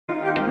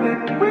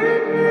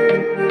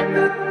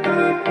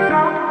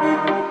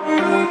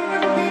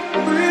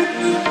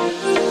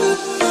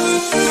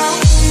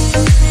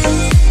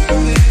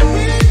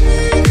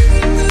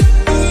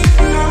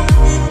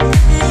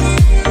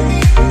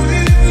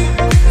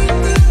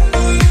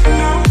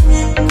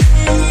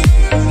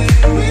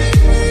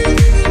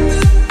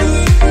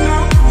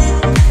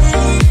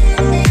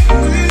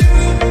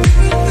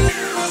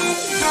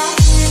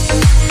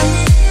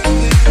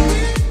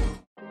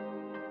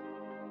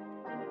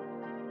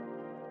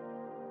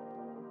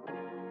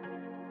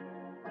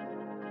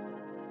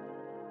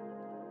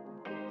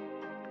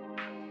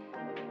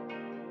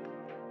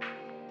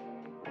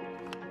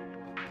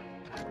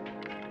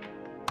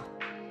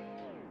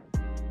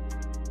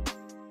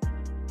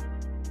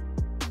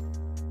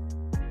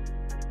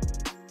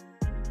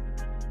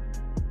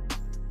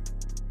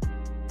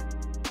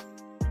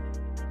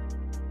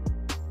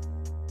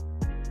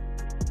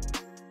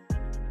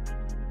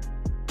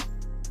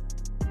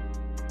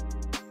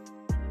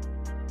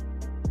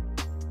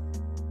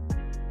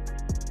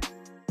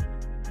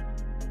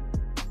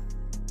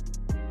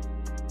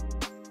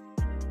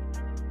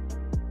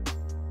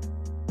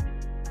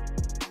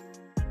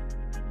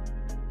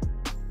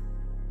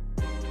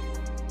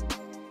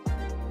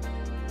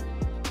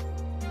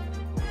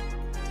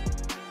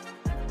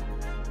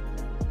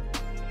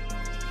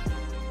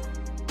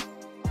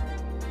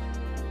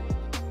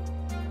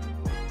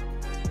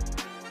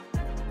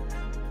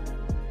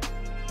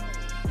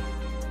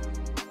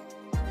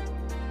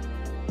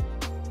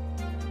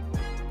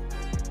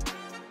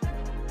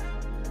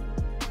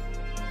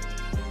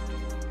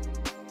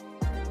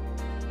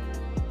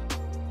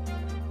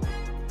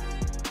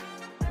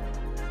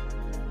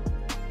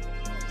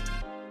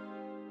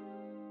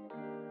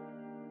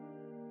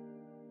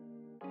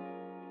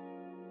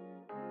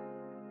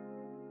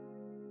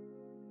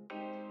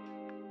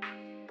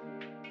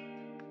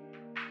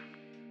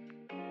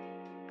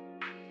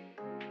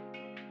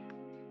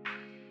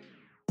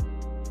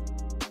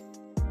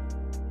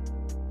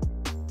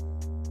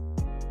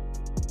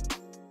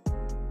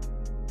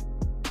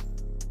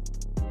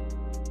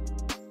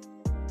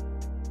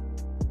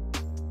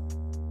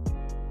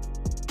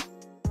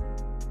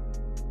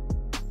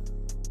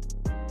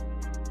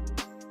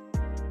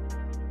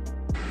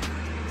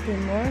Good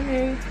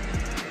morning.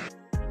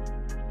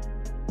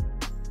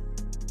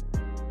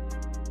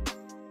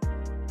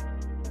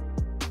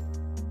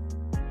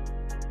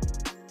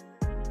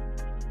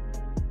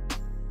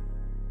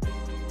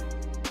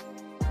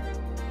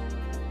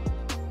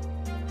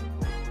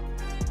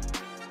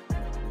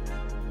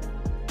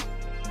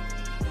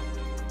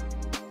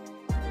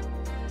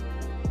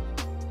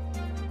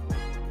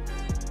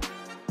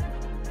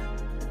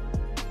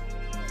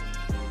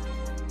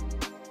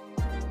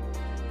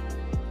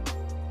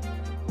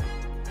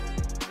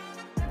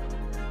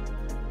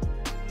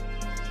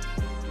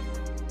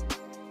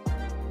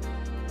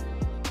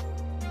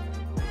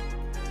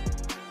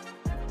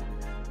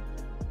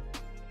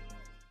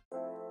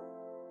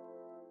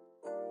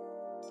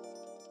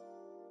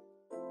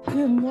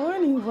 Good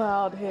morning,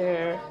 wild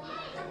hair.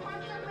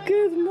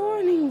 Good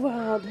morning,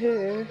 wild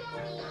hair.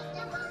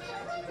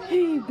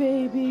 Hey,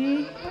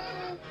 baby.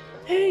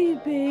 Hey,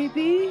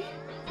 baby.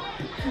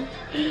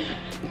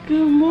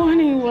 Good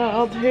morning,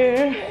 wild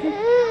hair.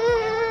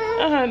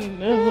 I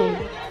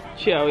know.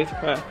 She always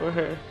cries for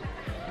her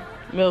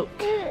milk,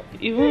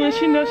 even when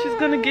she knows she's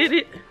gonna get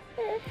it.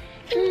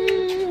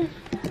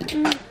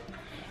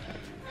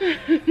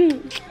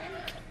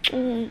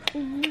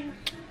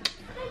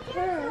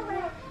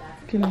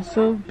 Getting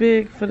so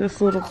big for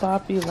this little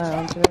boppy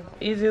lounger.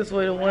 Easiest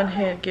way to one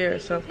hand get her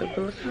something,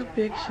 but look how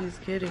big she's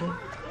getting.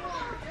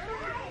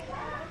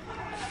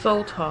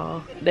 So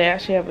tall. They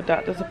actually have a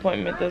doctor's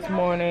appointment this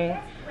morning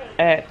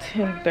at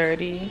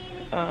 10:30.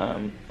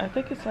 I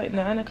think it's like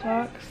 9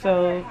 o'clock,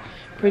 so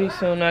pretty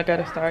soon I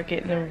gotta start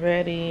getting them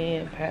ready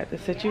and packed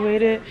and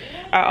situated.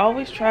 I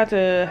always try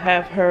to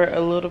have her a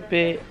little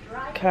bit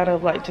kind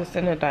of like just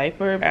in a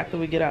diaper after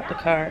we get out the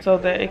car so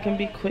that it can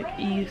be quick,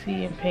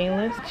 easy, and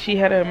painless. She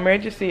had an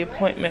emergency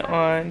appointment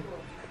on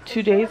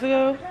 2 days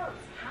ago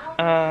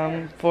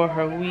for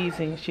her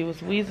wheezing. She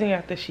was wheezing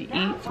after she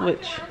eats,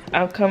 which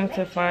I've come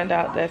to find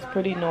out that's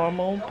pretty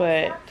normal,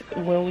 but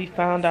when we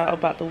found out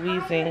about the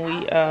wheezing,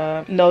 we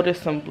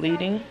noticed some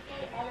bleeding.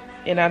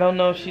 And I don't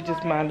know if she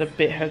just might have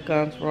bit her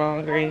gums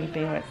wrong or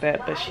anything like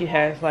that, but she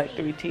has like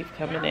 3 teeth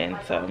coming in,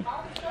 so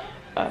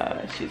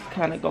she's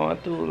kind of going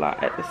through a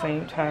lot at the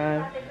same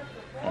time.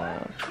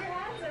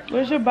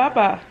 Where's your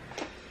baba?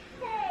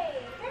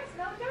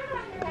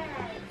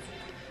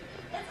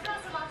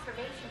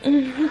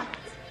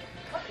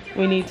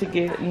 We need to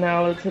get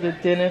Nala to the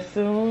dentist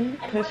soon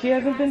because she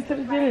hasn't been to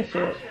the dentist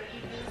yet.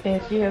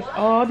 And she has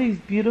all these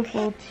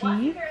beautiful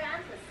teeth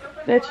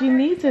that you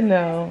need to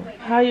know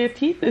how your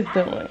teeth is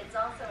doing.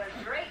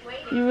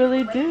 You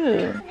really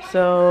do.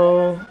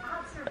 So,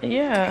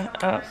 yeah,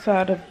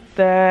 outside of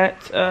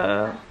that,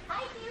 oh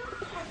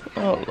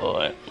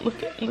Lord,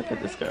 look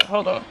at this girl.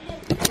 Hold on.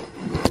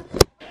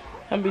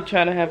 I'll be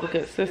trying to have a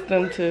good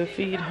system to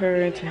feed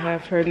her and to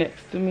have her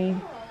next to me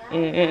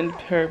and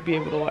her be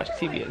able to watch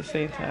TV at the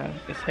same time.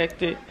 It's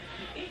hectic,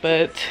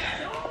 but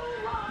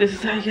this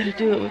is how you gotta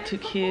do it with two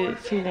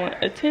kids who want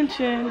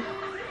attention.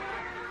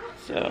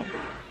 So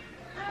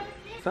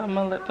I'm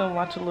gonna let them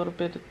watch a little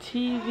bit of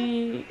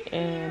TV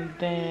and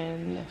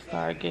then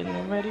start getting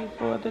them ready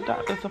for the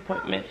doctor's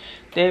appointment.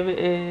 David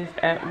is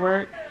at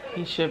work.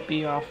 He should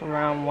be off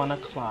around 1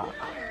 o'clock.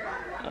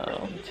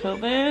 Until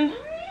then,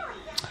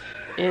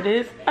 it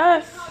is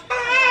us.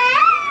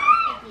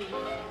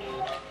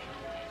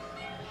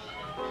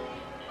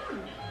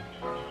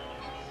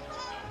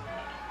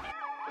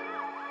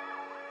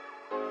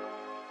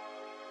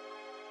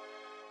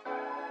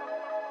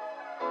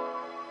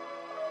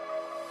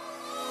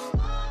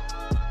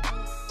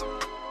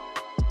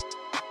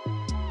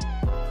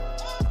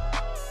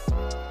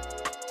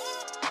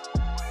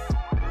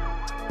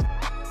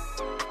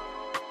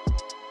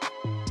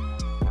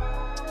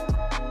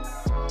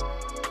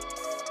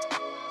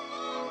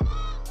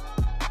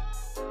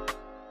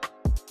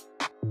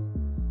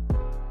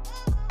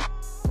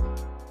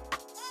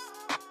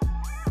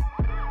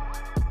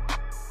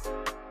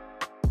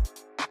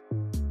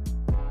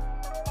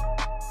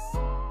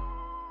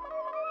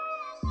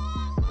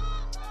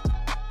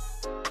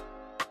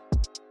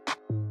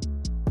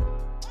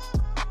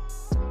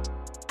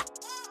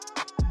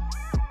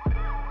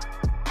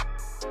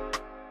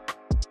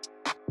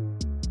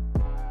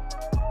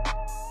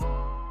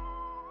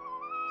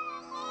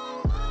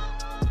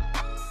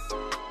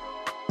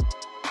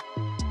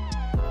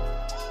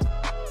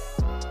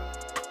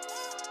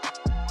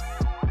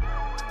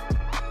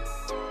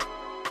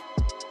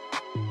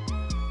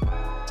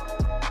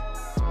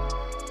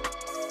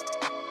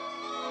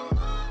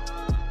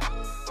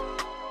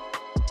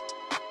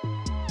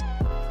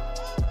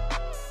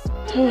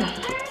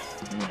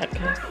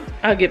 Okay.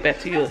 I'll get back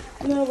to you.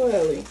 No,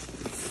 really.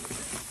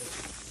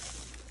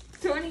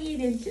 28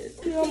 inches.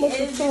 You almost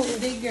is a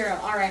big girl.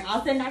 All right,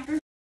 I'll send Dr.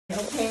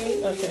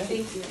 Okay?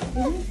 Okay. Thank you.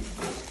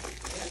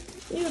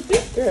 You're a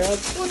big girl.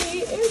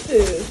 28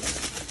 inches.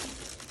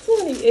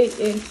 28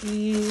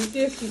 inches.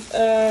 Yes, you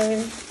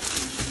are.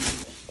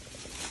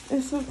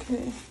 It's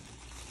okay.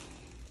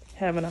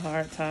 Having a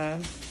hard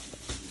time.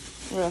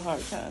 Real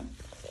hard time.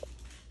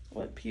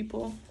 With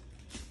people.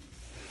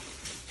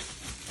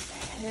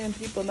 And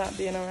people not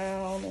being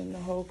around and the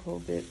whole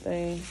COVID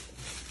thing.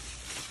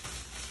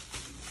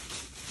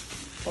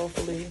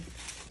 Hopefully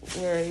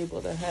we're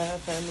able to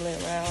have family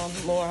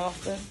around more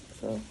often,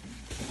 so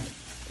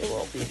it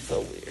won't be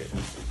so weird.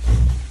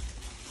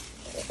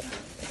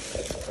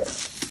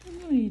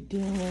 What are you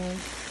doing?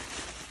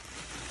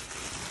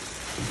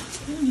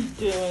 What are you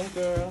doing,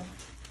 girl?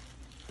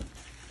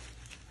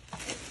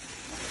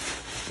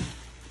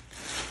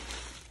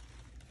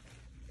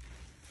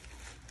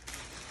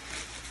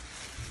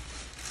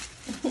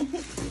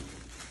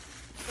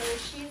 So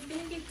she's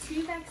going to get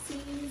 2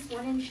 vaccines,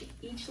 one in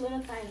each little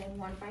thigh and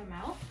one by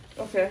mouth.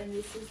 Okay. And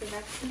this is the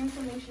vaccine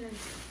information.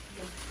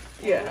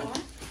 Yeah.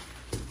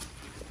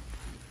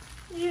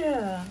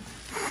 Yeah.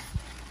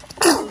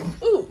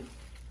 Ooh.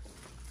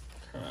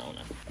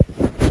 Corona.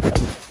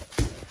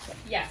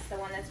 Yes, the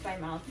one that's by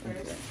mouth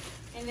first. Okay.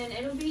 And then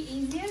it'll be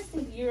easiest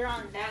if you're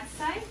on that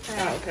side.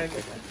 Oh, okay,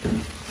 good.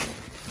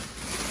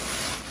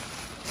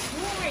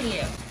 Who are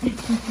you?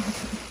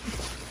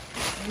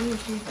 Ooh,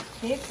 she's a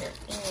kicker.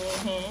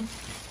 Mm-hmm.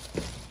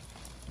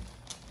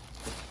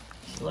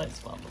 She likes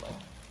fumbling.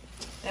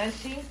 Does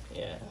she?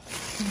 Yeah.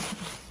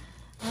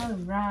 All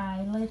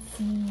right, let's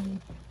see.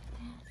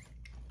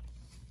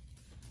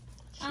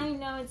 I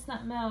know it's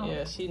not milk.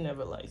 Yeah, she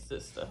never likes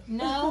this stuff.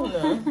 No?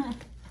 No.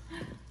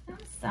 I'm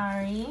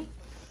sorry.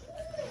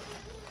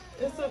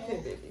 It's okay,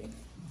 baby.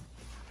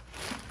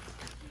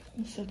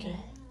 It's okay.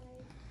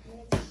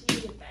 Let's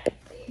shoot it back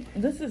there.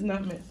 This is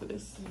not meant for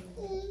this.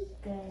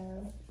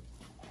 Go.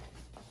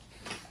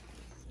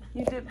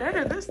 You did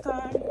better this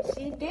time.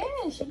 She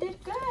did. She did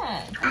good.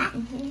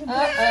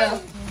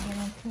 Uh-oh. We're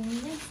gonna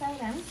clean this side.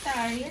 I'm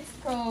sorry. It's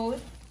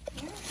cold.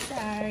 I'm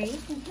sorry.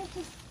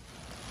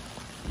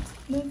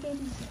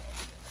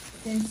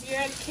 Since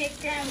you're a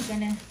kicker, I'm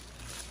gonna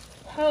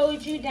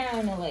hold you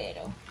down a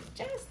little.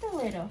 Just a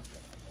little.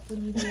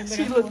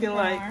 She's looking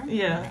like,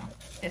 yeah. No,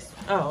 this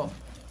one. Oh.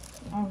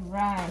 All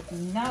right. Do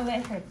not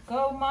let her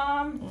go,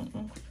 Mom.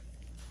 Mm-mm.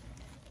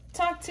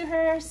 Talk to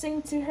her.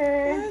 Sing to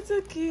her. It's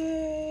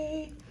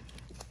okay.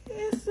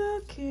 It's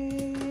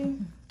okay.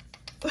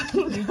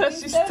 You're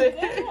She so stared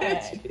good.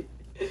 at you.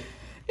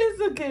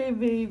 It's okay,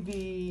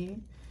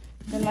 baby.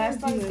 The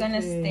last one's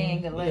gonna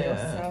sting a little,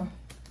 Yeah. so.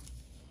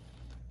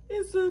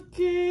 It's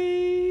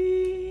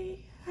okay.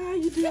 How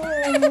you doing?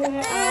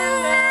 Oh,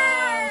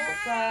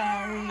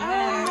 sorry.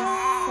 I'm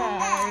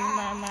sorry,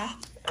 Mama.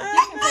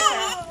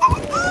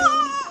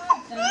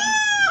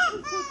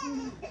 You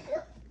can pick her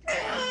up.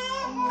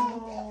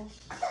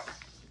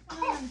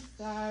 I'm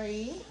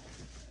sorry.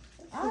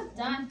 All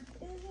done.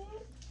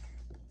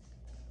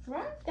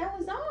 Right? That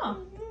was all.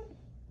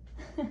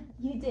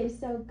 You did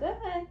so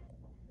good.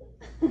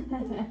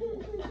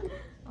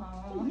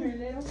 Oh, her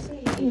little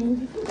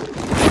baby.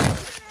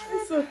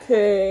 It's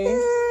okay.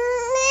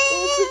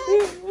 It's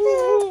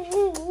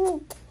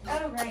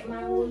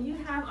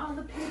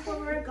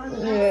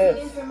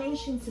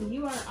medication, so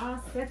you are all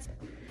set.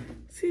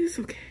 See, it's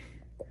okay.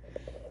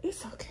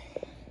 It's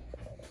okay.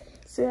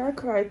 See, I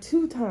cried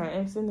 2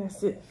 times and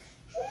that's it.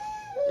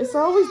 It's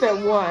always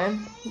that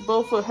one,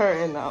 both for her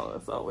and Nala.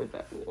 It's always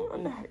that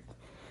one that hurts.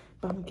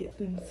 But I'm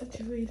getting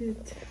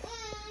situated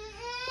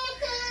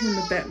in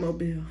the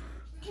Batmobile.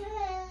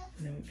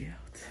 And then we'll be out.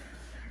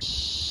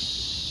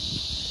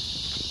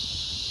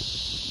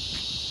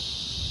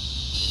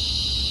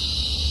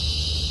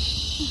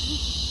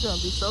 It's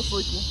gonna be so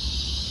freaky.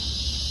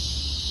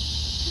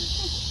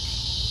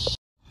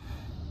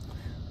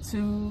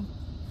 To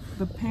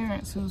the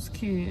parents whose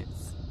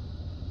kids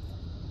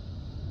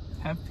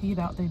have peed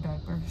out their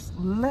diapers,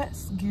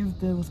 let's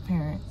give those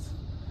parents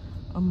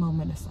a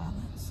moment of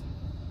silence.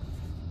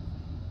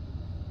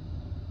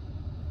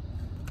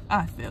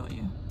 I feel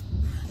you.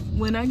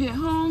 When I get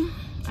home,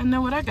 I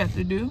know what I got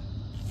to do.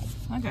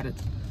 I gotta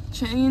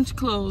change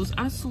clothes,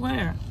 I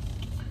swear.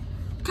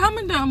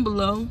 Comment down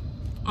below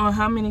on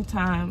how many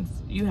times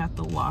you have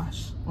to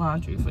wash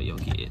laundry for your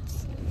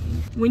kids.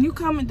 When you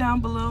comment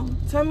down below,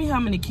 tell me how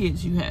many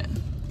kids you have.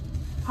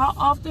 How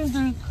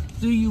often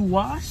do you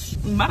wash?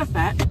 Matter of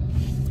fact,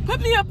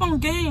 put me up on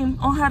game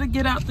on how to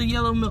get out the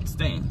yellow milk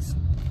stains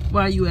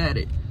while you at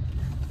it.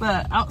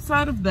 But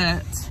outside of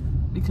that,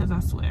 because I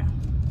swear,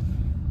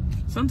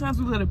 sometimes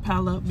we let it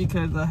pile up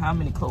because of how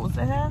many clothes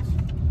they have.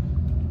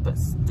 But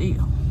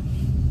still,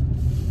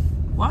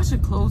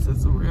 washing clothes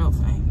is a real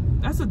thing.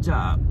 That's a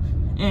job.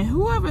 And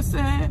whoever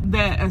said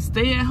that a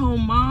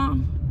stay-at-home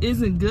mom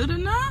isn't good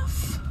enough,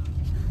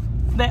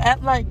 that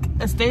act like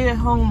a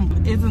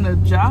stay-at-home isn't a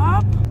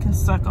job, can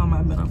suck on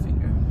my middle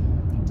finger.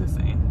 I'm just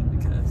saying,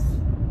 because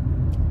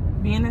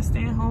being a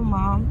stay-at-home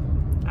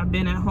mom, I've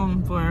been at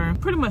home for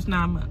pretty much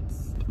 9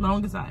 months.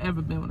 Longest I've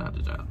ever been without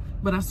a job.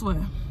 But I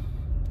swear,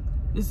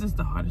 this is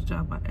the hardest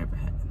job I ever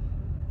had.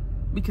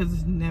 Because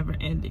it's never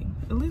ending.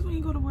 At least when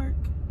you go to work,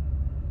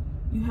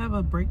 you have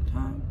a break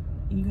time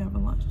and you have a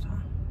lunch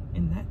time.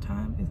 And that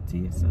time is to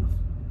yourself.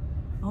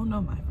 Oh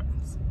no, my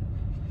friends.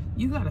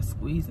 You gotta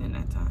squeeze in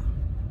that time.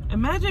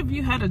 Imagine if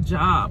you had a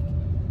job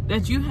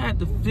that you had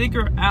to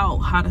figure out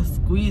how to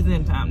squeeze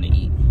in time to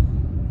eat.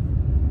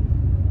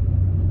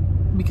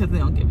 Because they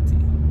don't give it to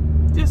you.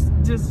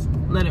 Just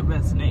let it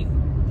resonate.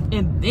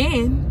 And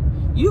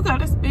then you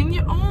gotta spend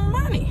your own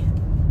money.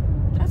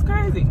 That's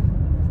crazy.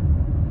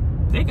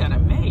 They got it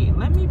made.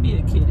 Let me be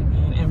a kid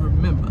again and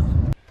remember.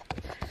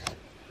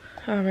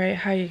 Alright,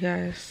 hi you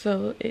guys.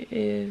 So it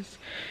has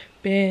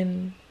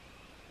been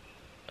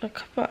a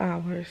couple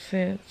hours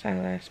since I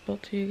last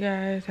spoke to you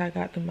guys. I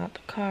got them out the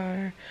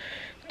car,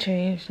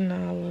 changed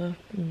Nala,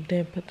 and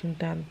then put them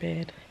down to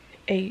bed,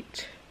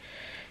 ate,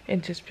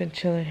 and just been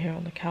chilling here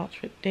on the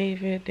couch with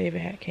David.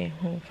 David had came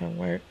home from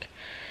work.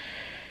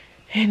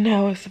 And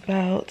now it's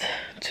about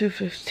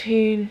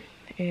 2:15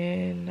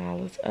 and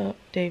Nala's up.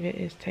 David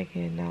is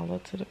taking Nala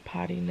to the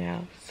potty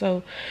now.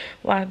 So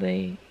while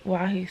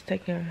he's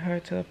taking her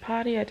to the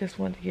potty, I just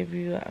wanted to give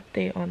you an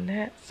update on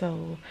that.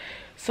 So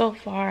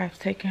far I've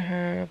taken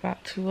her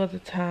about 2 other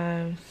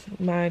times.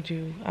 Mind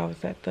you, I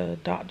was at the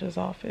doctor's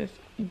office,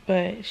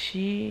 but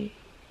she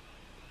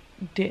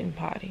didn't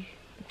potty.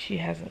 She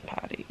hasn't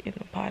pottied in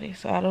the potty,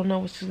 so I don't know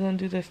what she's gonna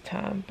do this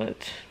time,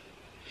 but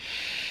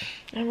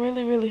I'm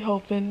really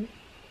hoping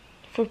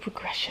for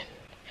progression.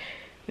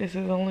 This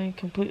is only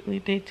completely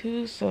day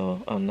 2,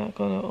 so I'm not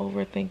gonna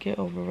overthink it,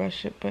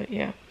 overrush it, but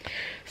yeah.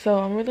 So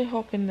I'm really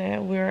hoping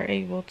that we're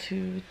able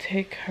to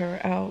take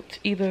her out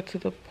either to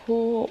the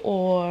pool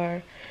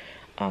or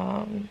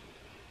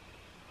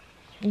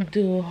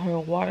do her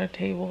water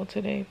table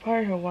today.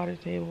 Probably her water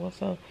table.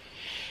 So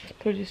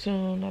pretty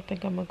soon I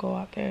think I'm gonna go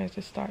out there and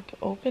just start to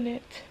open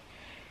it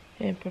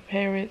and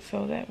prepare it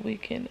so that we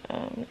can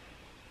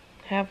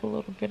have a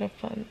little bit of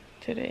fun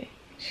today.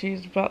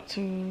 She's about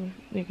to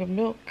make a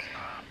milk.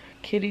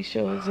 Kitty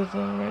shows is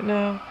on right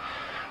now.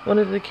 One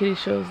of the kitty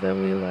shows that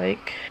we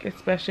like,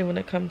 especially when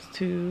it comes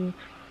to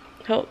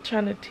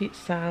trying to teach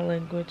sign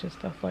language and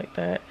stuff like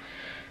that.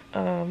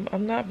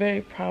 I'm not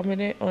very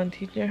prominent on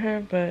teaching her,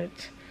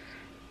 but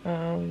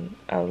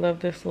I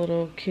love this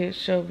little kid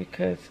show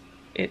because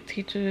it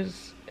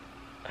teaches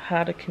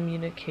how to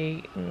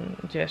communicate and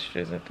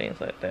gestures and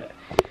things like that.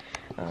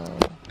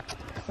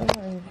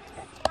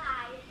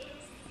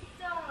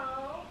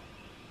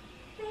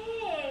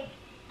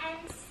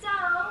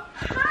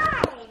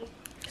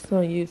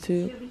 On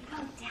YouTube. Should we go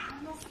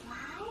down the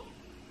slide?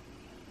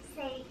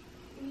 Say,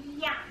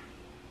 yeah.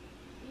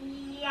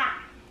 Yeah.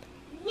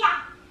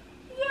 Yeah.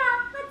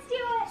 Yeah. Let's do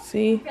it.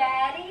 See?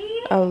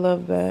 Ready? I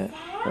love that.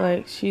 Set,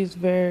 like, she's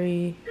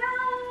very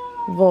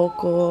go.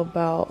 vocal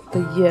about the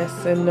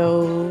yes and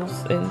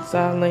no's in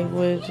sign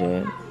language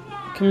and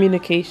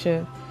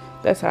communication.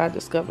 That's how I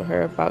discovered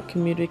her, about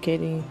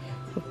communicating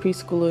with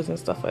preschoolers and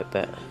stuff like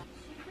that.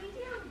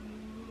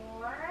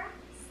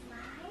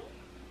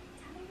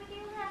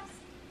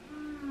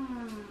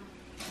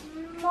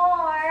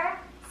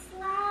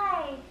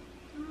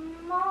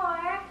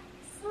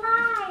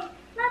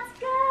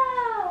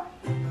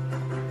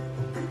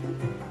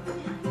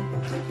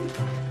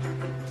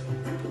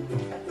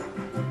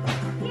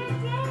 You're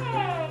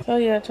So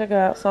yeah, check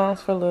out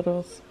Songs for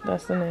Littles.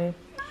 That's the name.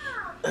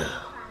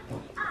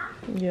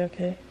 You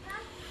okay?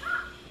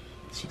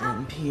 She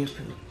didn't pee or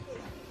poop.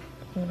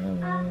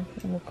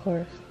 Of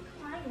course.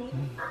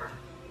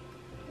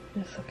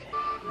 It's okay.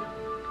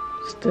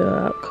 Still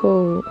out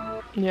cold.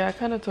 Yeah, I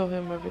kind of told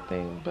him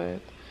everything, but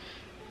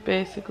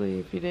basically,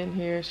 if you didn't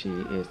hear, she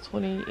is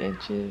 20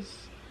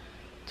 inches,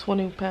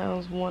 20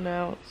 pounds, 1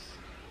 ounce,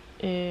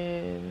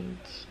 and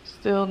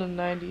still in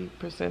the 90th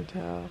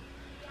percentile.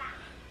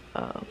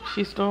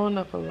 She's throwing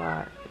up a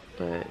lot,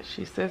 but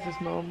she says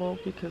it's normal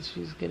because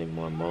she's getting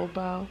more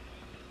mobile.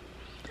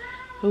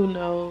 Who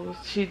knows?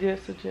 She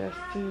did suggest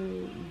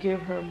to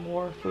give her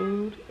more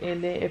food,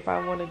 and then if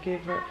I want to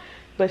give her,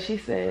 but she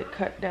said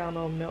cut down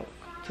on milk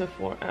to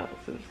 4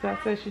 ounces. I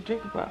said she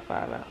drink about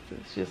 5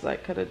 ounces. She's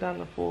like cut it down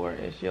to 4,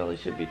 and she only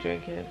should be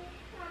drinking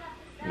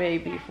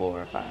maybe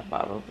 4 or 5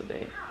 bottles a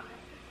day.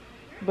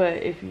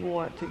 But if you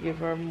want to give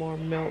her more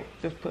milk,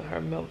 just put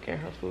her milk in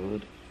her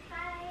food.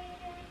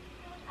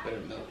 Put her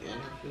milk in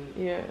her food?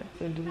 Yeah,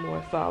 and do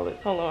more solid.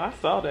 Hold on, I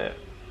saw that.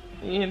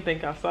 You didn't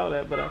think I saw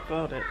that, but I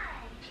saw that.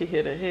 She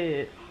hit her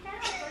head.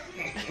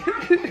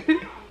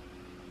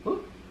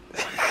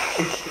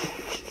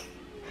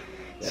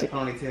 That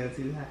ponytail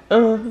too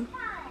high.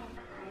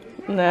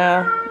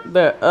 Now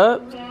they're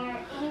up,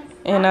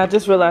 and I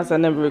just realized I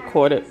never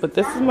recorded, but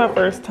this is my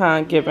first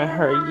time giving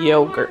her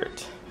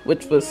yogurt,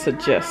 which was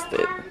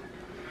suggested.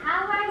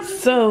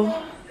 So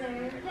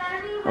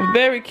I'm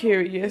very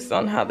curious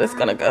on how this is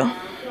gonna go.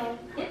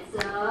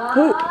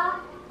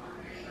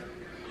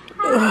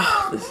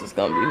 Ugh, this is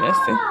gonna be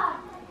messy.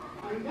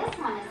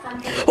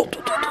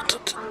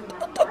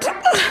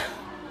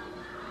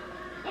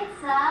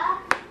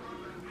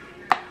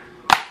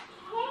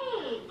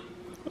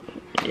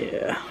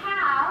 Yeah.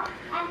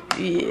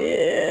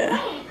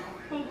 Yeah.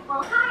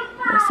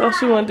 That's all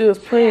she want to do is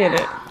play in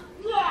it.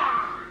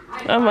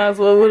 I might as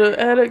well would have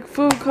added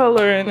food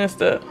coloring and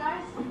stuff.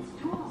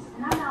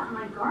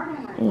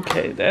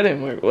 Okay, that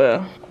didn't work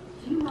well.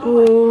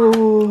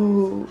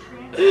 Oh,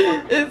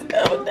 it's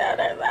coming down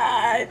her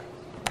side.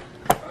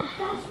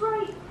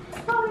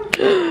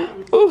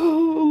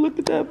 Oh, look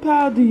at that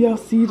pile. Do y'all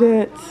see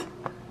that?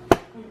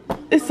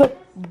 It's a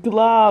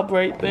glob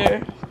right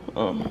there.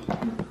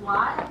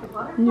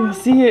 You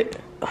see it?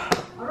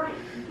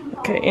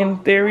 Okay, in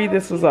theory,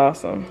 this was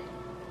awesome.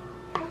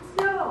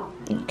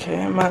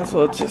 Okay, I might as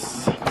well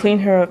just clean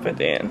her up at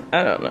the end.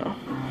 I don't know.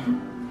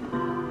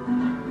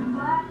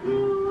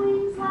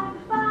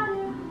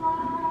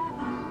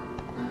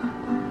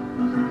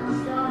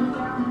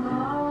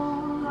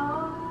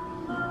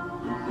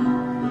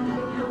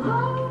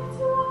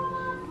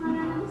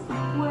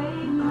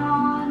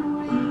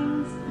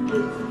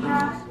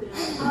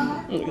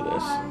 Look at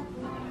this.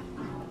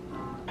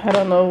 I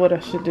don't know what I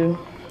should do.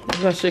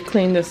 I should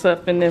clean this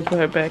up and then put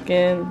her back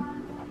in.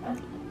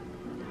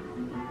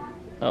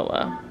 Oh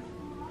wow.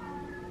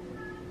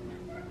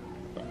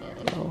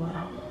 Oh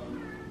wow.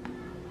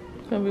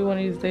 It's gonna be one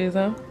of these days,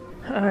 huh?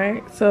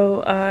 Alright,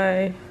 so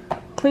I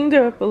cleaned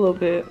her up a little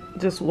bit.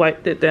 Just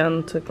wiped it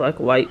down to like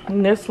white.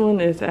 And this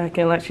one is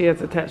acting like she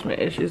has attachment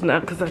issues now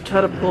because I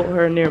try to pull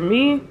her near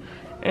me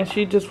and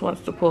she just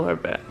wants to pull her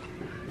back.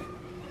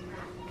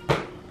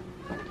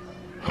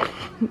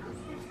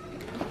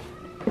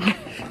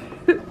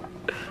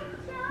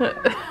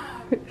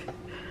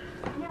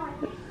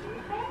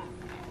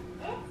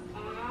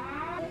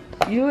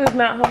 You is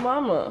not her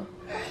mama.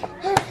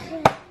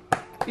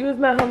 You is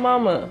not her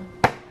mama.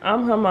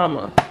 I'm her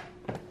mama.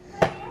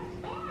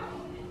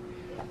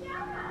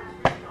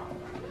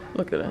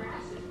 Look at that.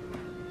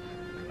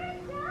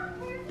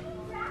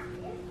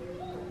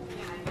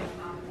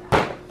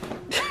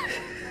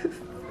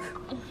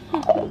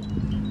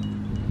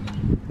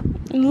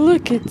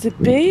 Look at the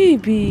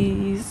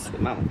babies.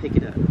 Mama, pick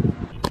it up.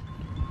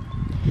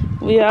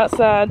 We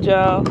outside,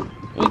 y'all.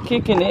 We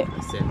kicking it.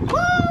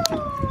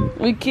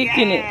 We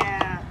kicking it.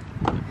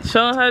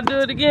 Show them how to do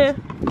it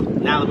again.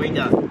 Now where you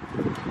go?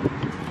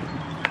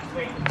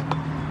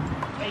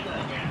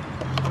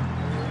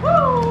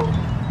 Woo!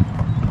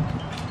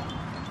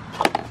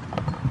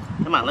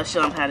 Come on, let's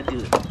show them how to do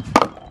it.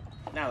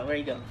 Now where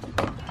you go?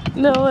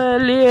 No,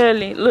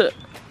 Ellie. Look.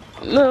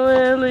 No,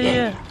 Ellie.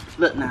 Yeah.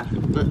 Look now.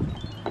 Look.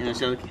 And I'll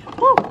show it again.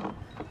 Woo!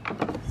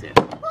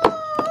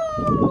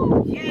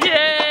 Woo!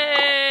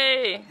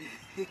 Yay!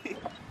 You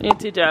can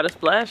teach you how to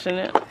splash in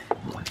it.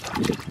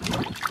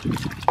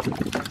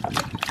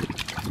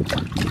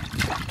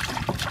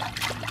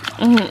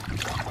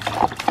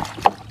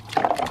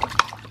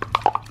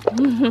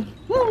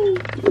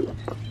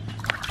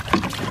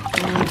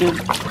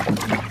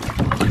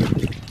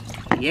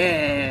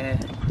 Yeah.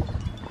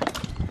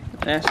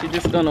 Now she's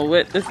just gonna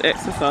wet this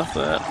excess off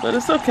up, but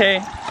it's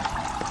okay.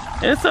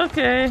 It's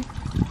okay.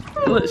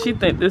 Look, she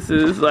think this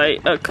is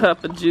like a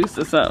cup of juice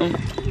or something.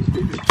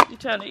 You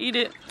trying to eat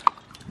it?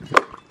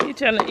 You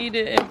trying to eat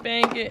it and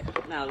bang it?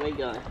 Now where you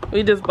going?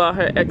 We just bought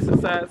her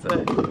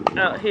exerciser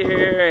out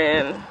here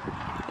and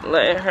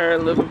letting her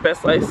live her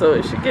best life so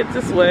if she gets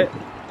this wet,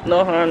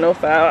 no harm, no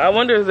foul. I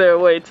wonder is there a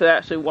way to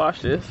actually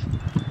wash this?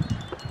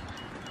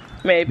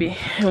 Maybe.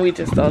 We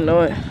just don't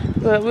know it.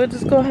 But we'll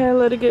just go ahead and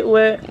let it get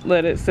wet.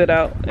 Let it sit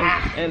out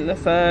in the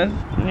sun.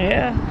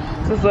 Yeah.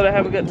 Just let her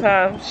have a good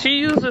time. She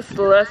uses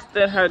less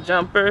than her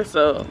jumper,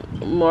 so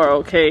more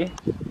okay.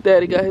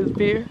 Daddy got his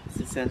beer.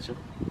 It's essential.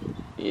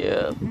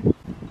 Yeah.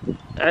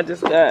 I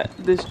just got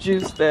this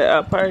juice that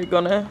I'm probably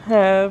gonna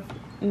have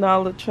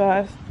Nala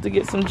try to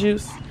get some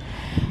juice.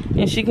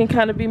 And she can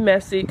kind of be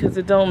messy because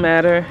it don't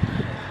matter.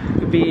 It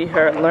could be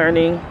her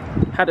learning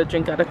how to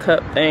drink out a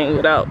cup thing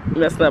without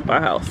messing up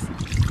our house.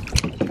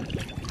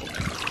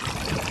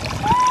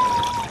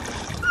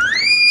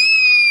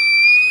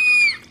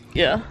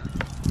 Yeah.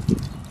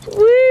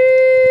 Whee!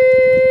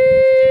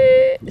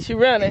 She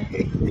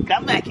running.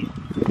 Come back here.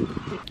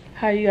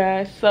 Hi you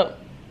guys. So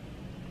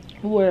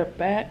we're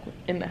back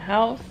in the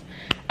house.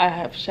 I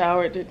have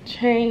showered and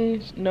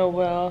changed.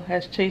 Noelle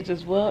has changed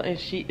as well, and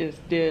she is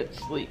dead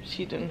asleep.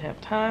 She didn't have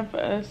time for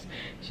us.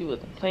 She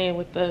wasn't playing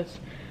with us.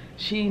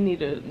 She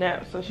needed a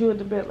nap, so she went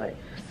to bed like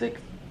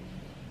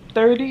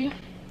 6:30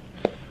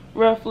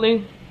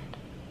 roughly.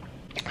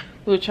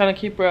 We were trying to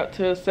keep her up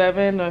till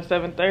 7 or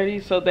 7:30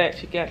 so that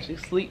she can actually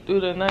sleep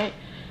through the night.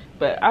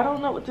 But I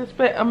don't know what to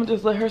expect. I'm gonna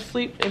just let her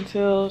sleep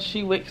until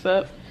she wakes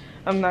up.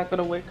 I'm not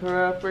gonna wake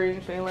her up or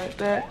anything like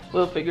that.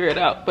 We'll figure it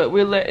out. But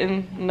we're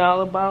letting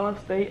Nala Bala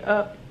stay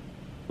up.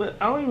 But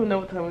I don't even know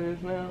what time it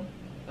is now.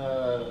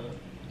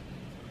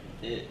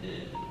 It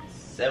is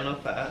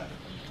 7:05.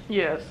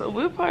 Yeah, so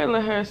we'll probably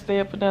let her stay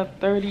up another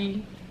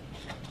 30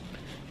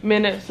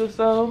 minutes or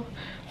so.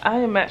 I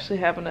am actually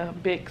having a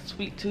big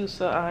sweet tooth,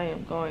 so I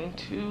am going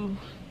to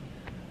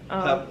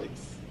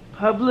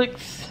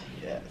Publix.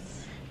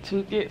 Yes.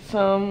 To get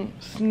some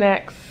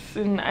snacks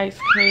and ice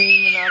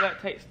cream and all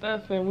that type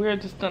stuff, and we're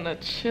just gonna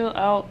chill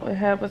out and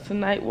have us a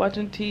night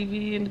watching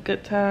TV and a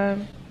good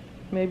time.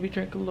 Maybe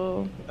drink a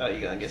little. Oh,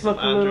 you gonna get some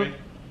Andre?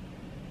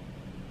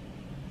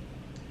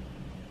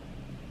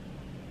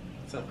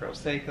 Some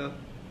Prosecco?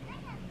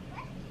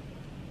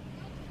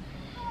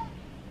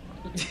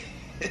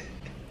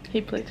 He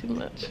played too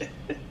much.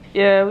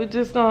 Yeah, we're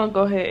just gonna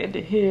go ahead and end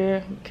it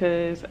here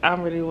because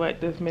I'm ready to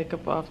wipe this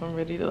makeup off. I'm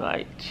ready to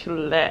like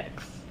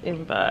chillax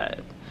and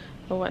vibe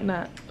and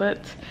whatnot. But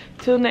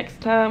till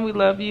next time, we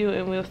love you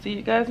and we'll see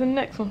you guys in the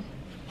next one.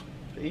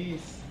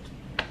 Peace.